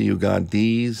lift up to you, God,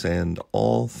 these and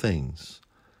all things,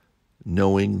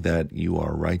 knowing that you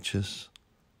are righteous,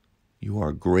 you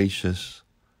are gracious,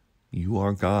 you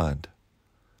are God.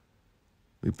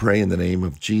 We pray in the name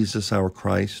of Jesus, our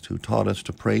Christ, who taught us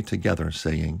to pray together,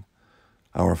 saying,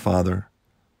 Our Father,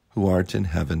 who art in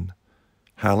heaven,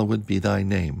 hallowed be thy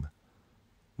name.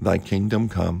 Thy kingdom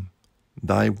come,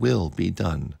 thy will be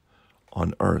done,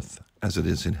 on earth as it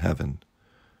is in heaven.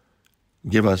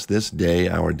 Give us this day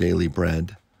our daily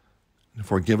bread, and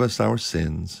forgive us our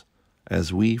sins,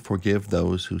 as we forgive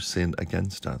those who sin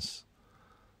against us.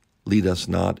 Lead us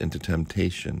not into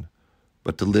temptation,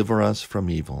 but deliver us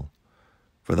from evil.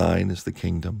 For thine is the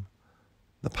kingdom,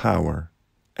 the power,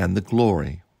 and the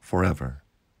glory forever.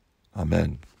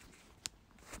 Amen.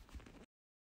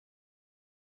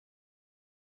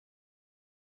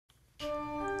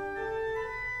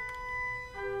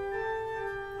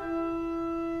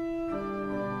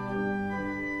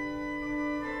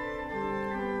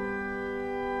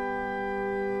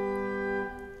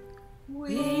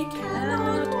 We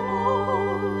cannot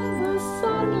hold the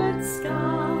sunlit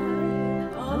sky,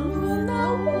 a moon that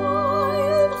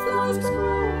wildflowers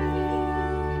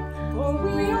growing, for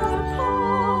we are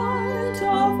part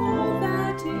of all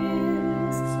that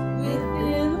is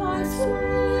within life's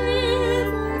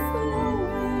river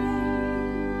flowing.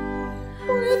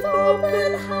 With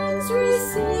open hands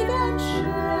receive and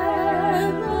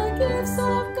share the gifts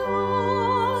of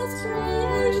God's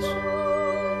creation.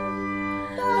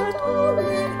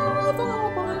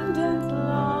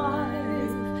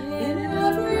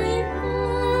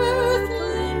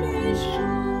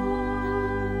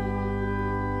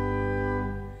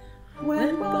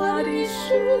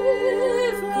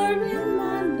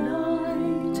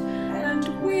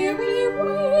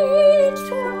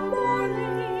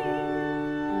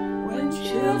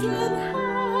 children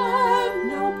have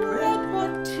no bread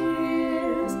but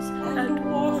tears, and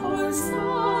war horns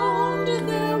sound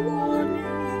their warning.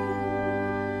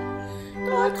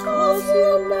 God calls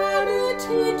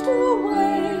humanity to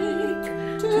wake,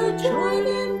 to join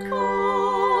in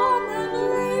calm and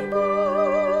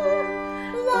labor,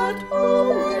 that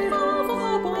all may have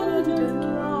abundant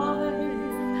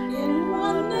life in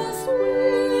oneness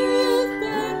with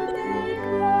their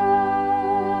neighbor.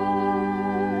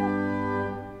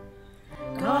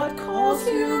 God calls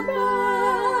humanity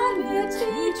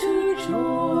to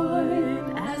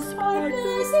join as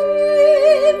partners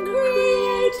in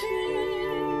creating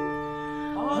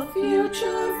a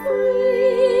future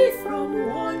free from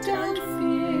want and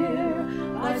fear,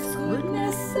 life's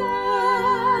goodness celebrating.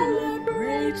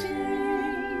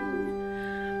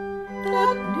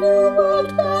 That new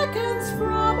world beckons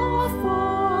from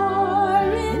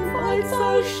afar, invites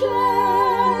our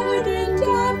shared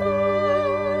endeavor,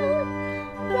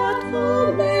 that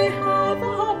all may have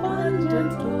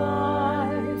abundant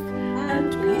life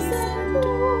and peace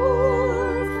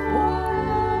endure forever.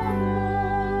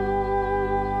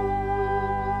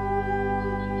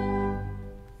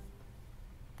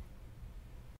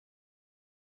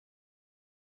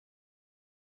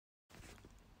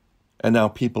 And now,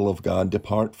 people of God,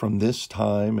 depart from this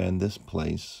time and this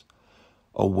place,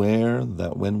 aware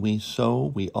that when we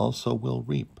sow, we also will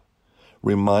reap,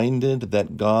 reminded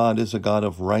that God is a God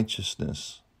of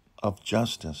righteousness, of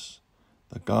justice,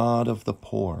 the God of the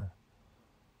poor.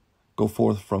 Go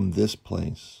forth from this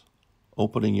place,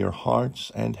 opening your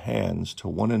hearts and hands to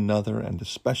one another and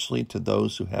especially to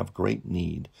those who have great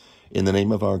need, in the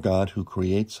name of our God who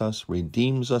creates us,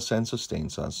 redeems us, and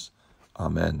sustains us.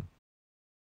 Amen.